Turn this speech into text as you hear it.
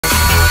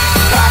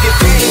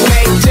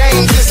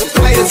I'm just a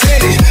player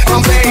tenant.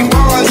 I'm Barry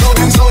Bonds,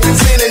 holding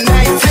 10 and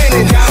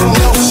 19.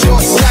 No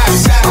short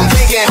stops, I'm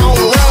thinking home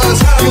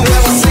runs. You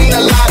ever seen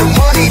a lot of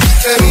money?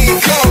 Here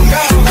it come.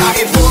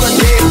 Pocket full of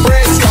dead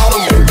breads, call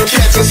them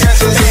catches.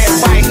 Yeah,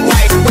 fight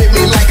with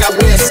me like I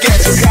wear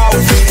sketches.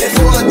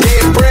 Full of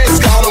dead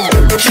breads, call them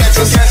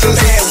catches.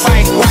 Yeah,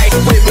 fight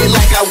with me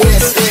like I wear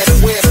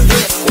sketches.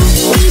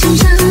 你身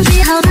上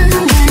最好的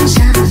晚上，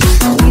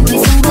你会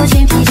送我全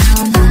皮套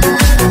马，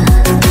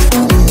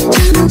这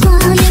么多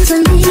年从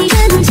没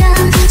人家，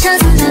恰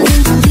似那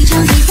天空一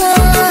场飞过，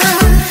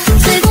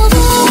随波风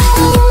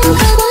和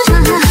广场，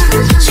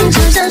寻找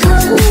上空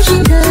虚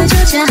的酒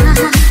家，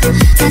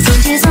在从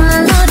前算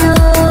老头，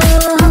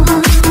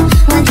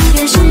玩一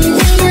个是天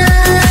涯。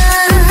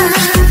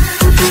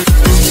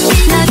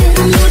那天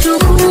无助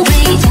不回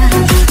家，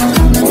我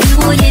们自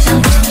我也想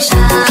放下。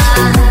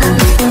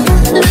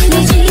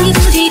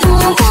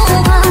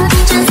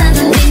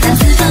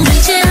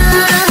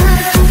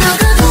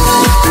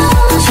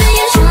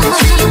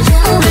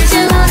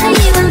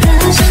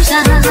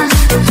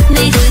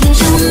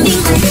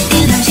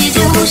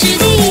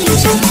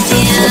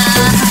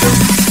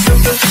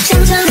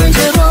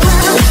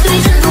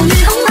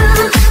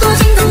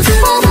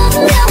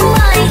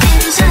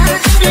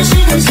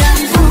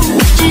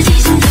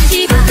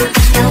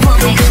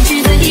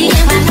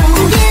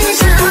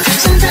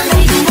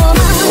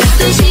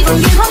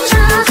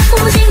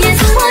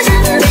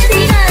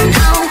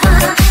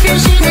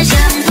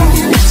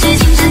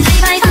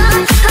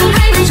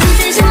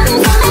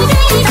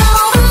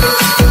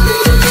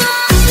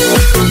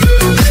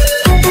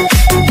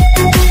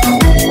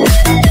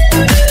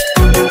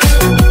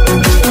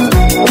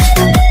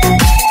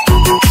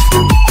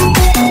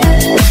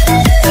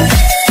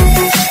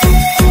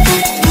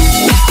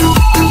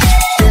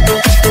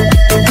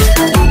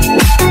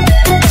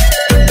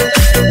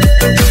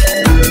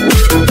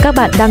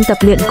 Bạn đang tập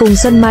luyện cùng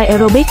Xuân Mai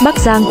Aerobic Bắc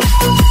Giang.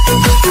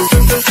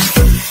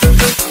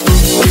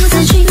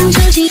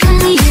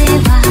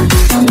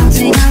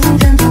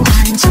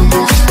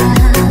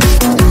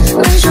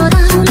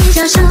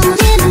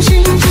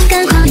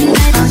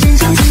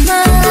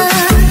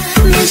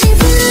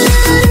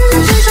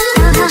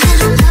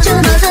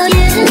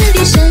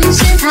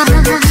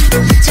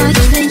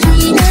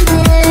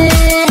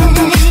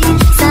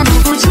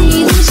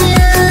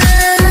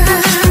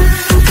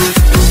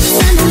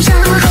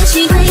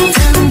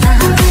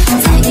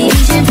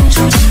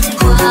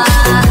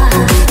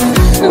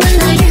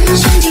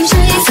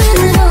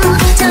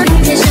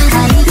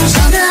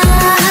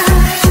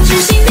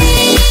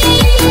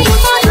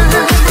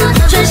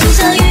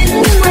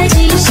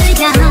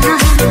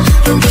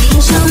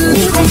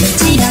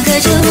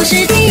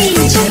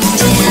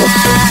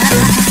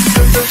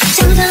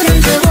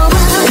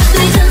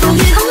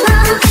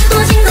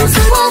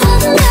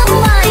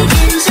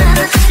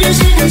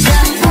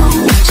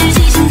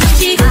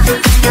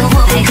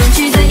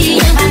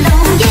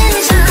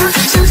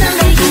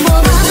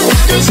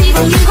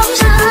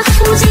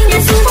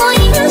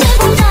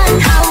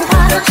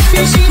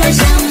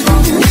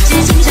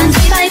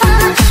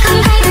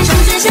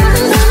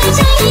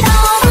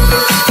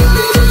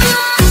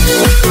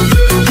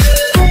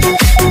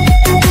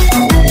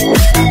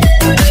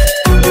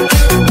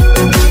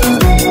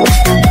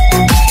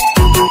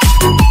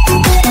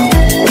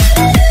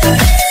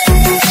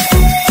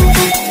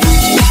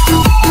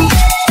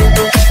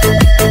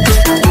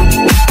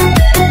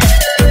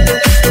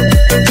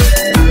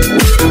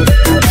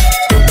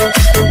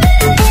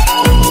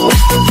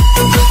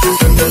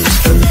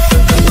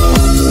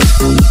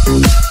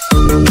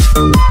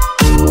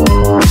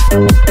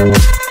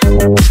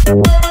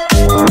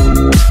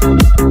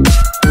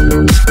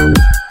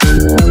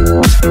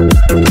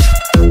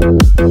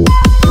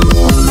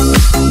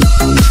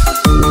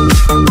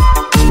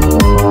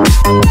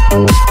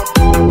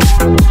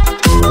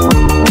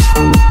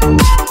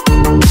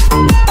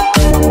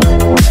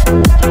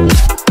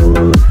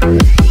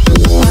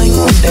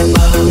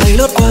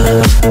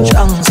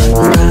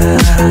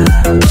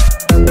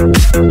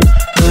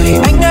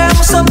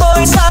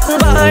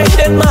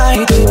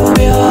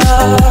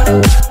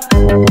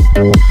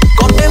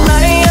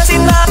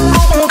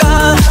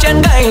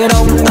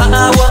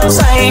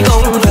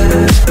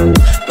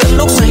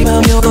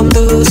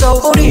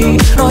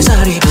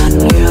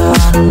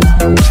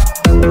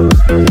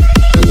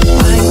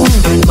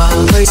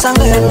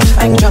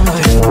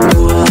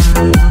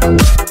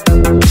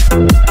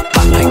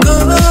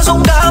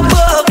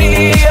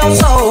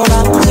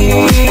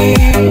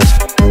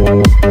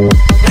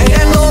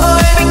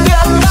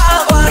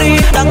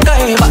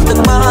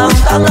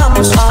 'Cause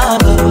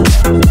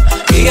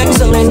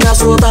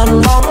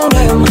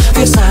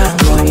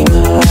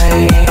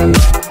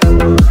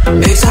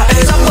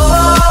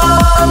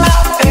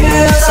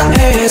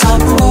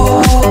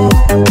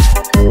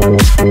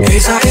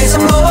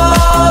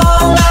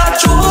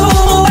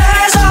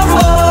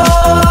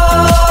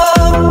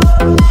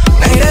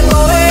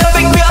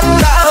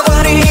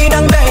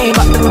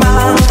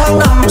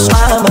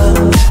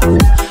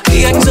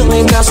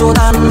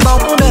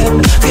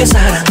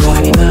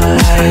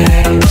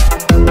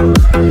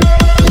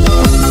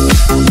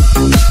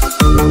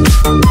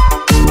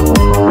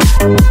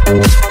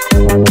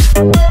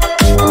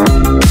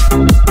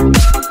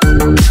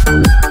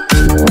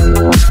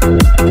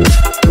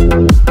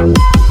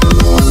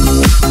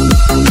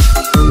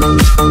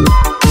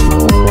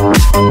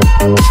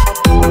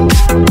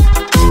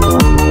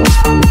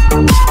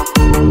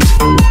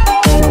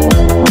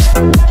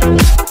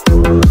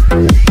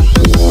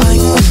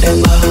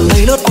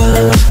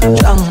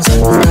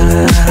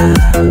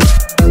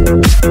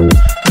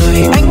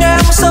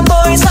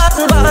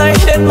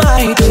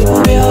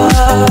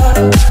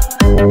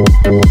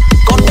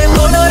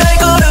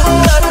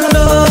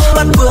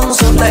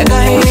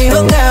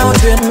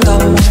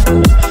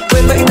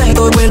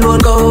tôi quên luôn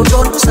câu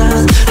trốn xa,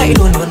 hãy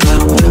luôn luôn vào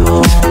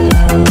trong.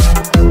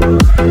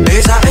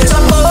 Ê ra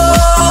mô,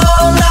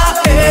 la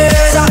ê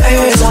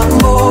ra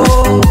mô.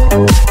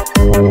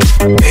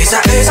 Ê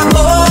ra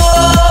mô,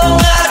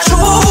 la chú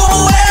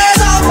ê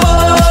ra mô.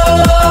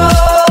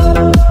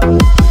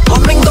 Một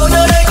mình tôi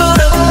nơi đây cứ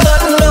đứng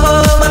ngẩn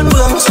ngơ, mắt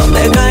vương sớm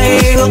để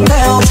ngay hướng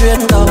theo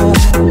chuyến tàu.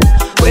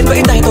 Quên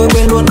vẫy tay tôi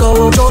quên luôn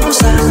câu trốn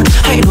xa,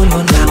 hãy luôn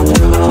luôn vào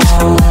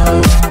trong.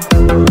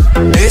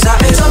 Ê ra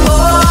mô,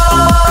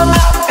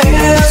 la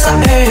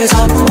ê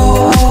ra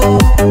mô.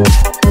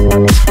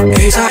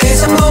 Ê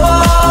ra mô,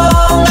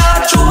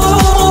 la chú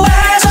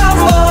ê ra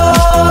mô.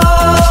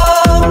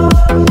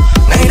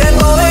 Ngày đêm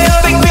tối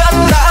ở bệnh viện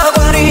đã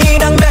qua đi,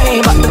 đang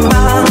đầy bạn từng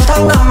mang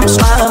tháng năm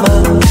xóa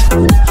mờ.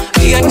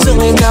 Khi ánh dương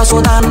lên cao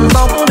xua tan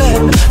bóng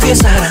đêm, phía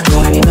xa đang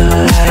gọi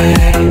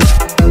mai.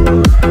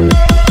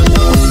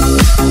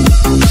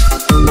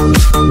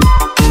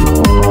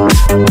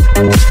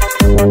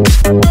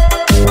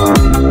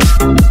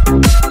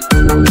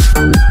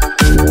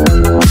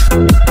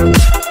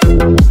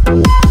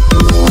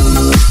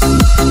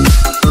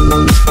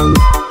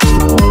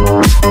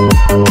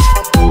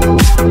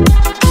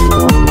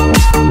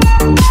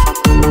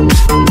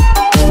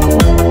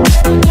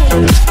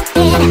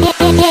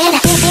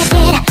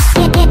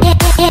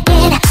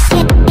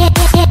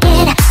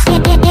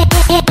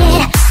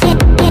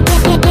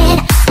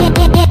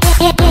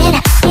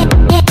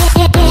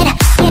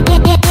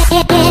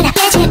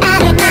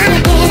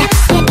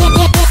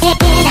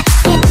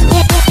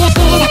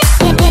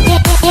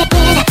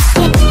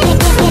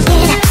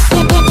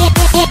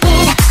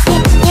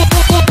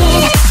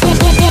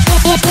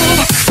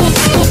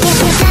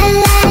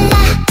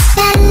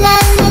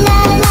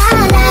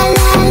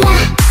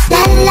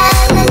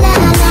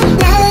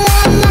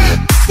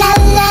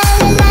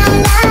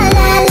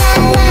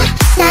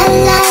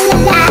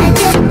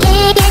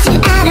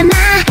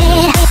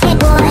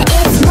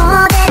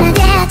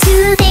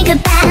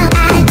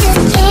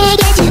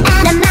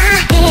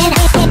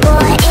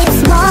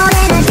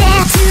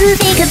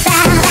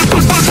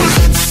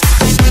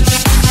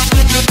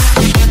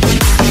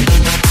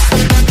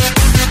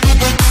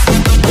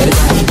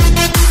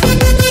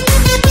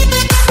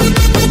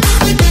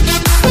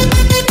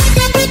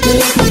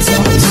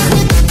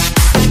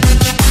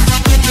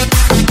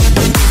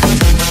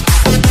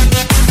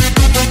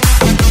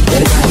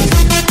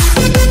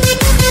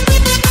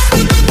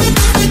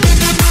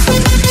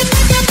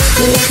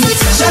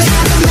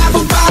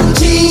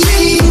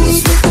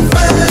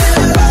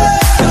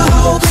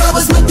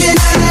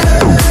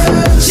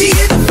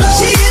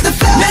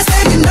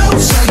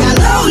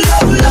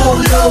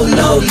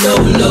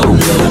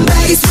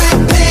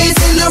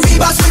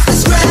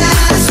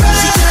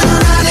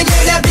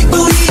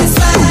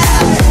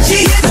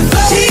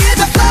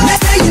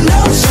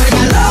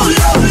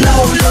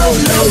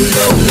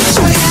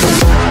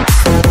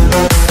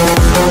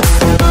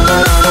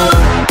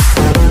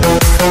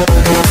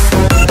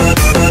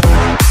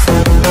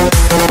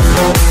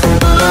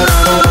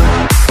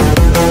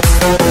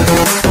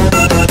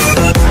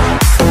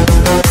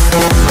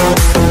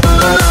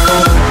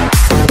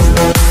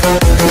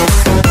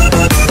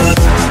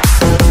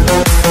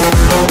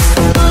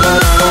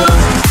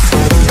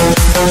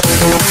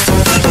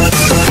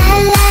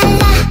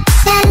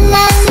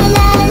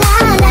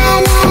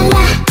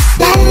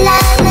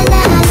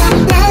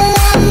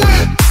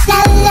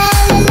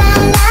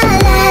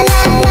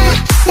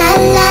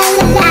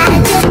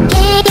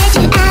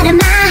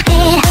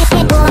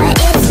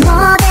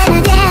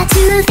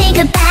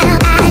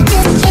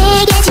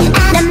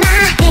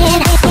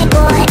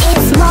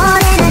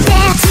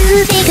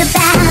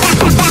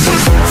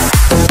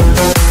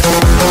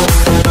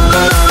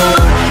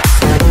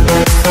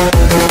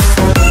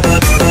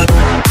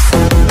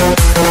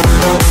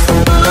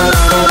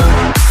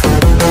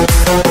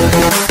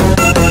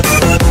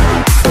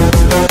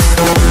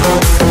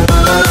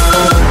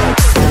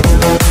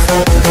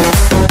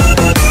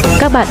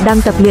 Bạn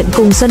đang tập luyện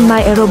cùng Xuân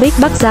Mai Aerobic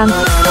Bắc Giang.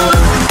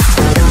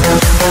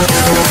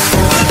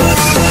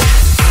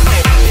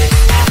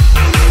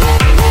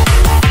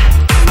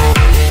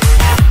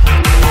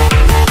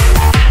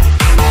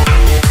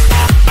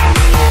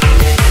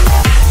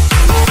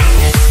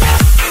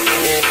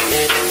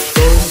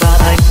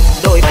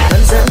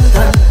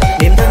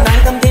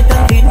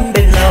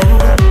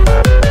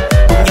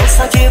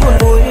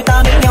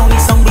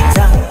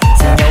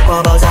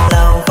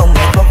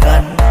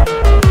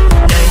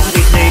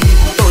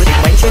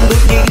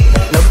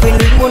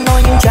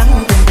 Chẳng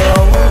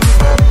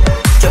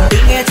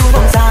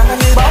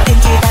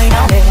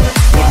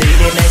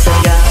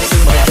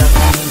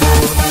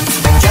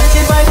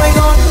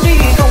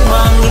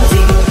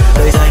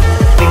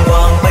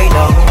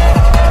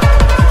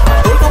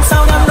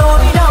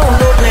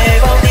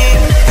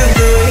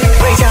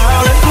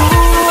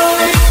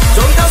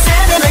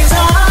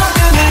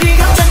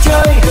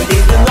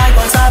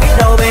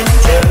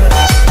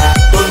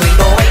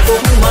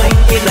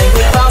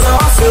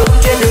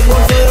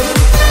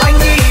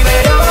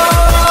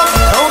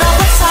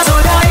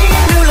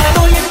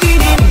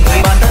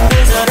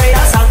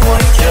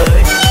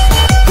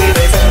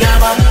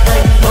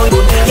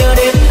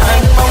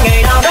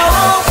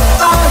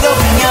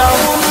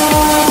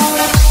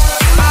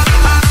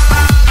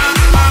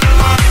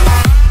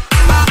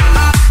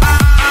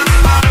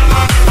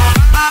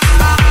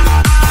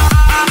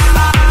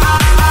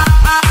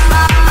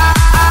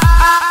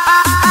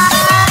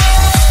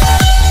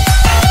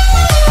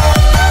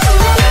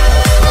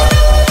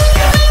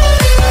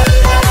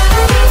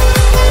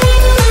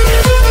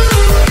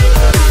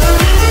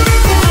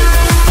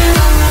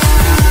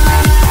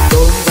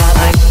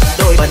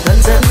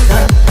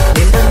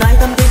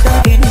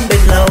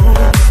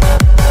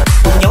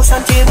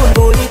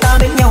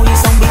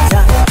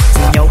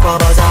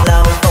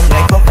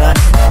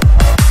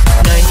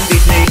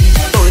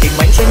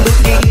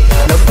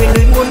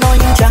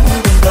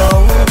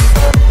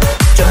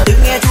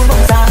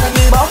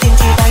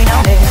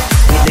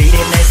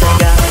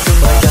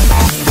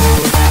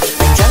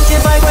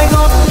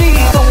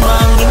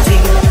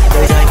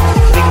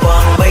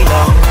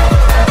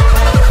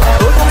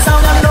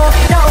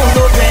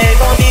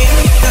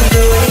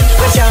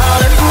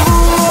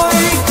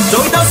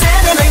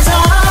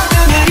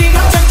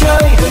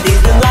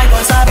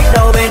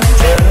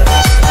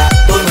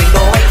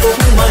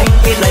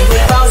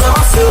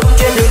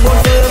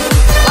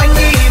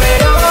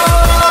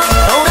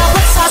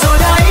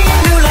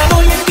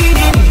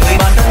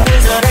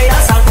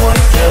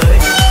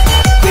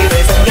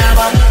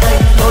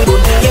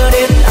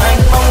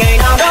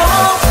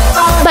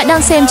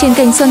xem trên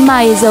kênh Xuân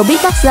Mai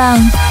RiMiX Bắc Giang.